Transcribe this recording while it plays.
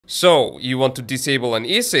So, you want to disable an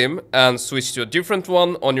eSIM and switch to a different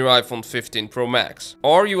one on your iPhone 15 Pro Max,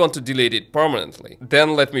 or you want to delete it permanently.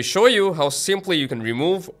 Then let me show you how simply you can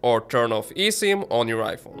remove or turn off eSIM on your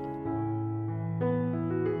iPhone.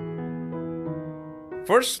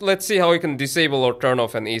 First, let's see how you can disable or turn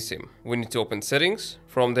off an eSIM. We need to open Settings,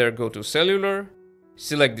 from there go to Cellular,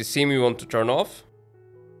 select the SIM you want to turn off,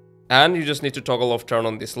 and you just need to toggle off turn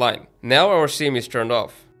on this line. Now our SIM is turned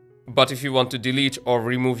off. But if you want to delete or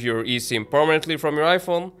remove your eSIM permanently from your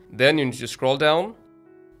iPhone, then you need to scroll down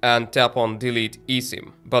and tap on Delete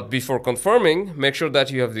eSIM. But before confirming, make sure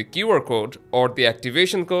that you have the QR code or the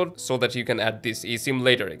activation code so that you can add this eSIM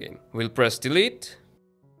later again. We'll press Delete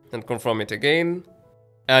and confirm it again.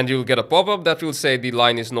 And you'll get a pop-up that will say the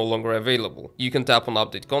line is no longer available. You can tap on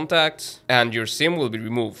Update Contacts and your SIM will be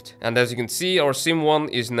removed. And as you can see, our SIM 1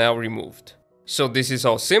 is now removed. So this is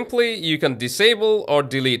how simply you can disable or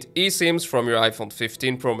delete eSIMs from your iPhone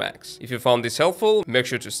 15 Pro Max. If you found this helpful, make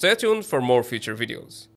sure to stay tuned for more future videos.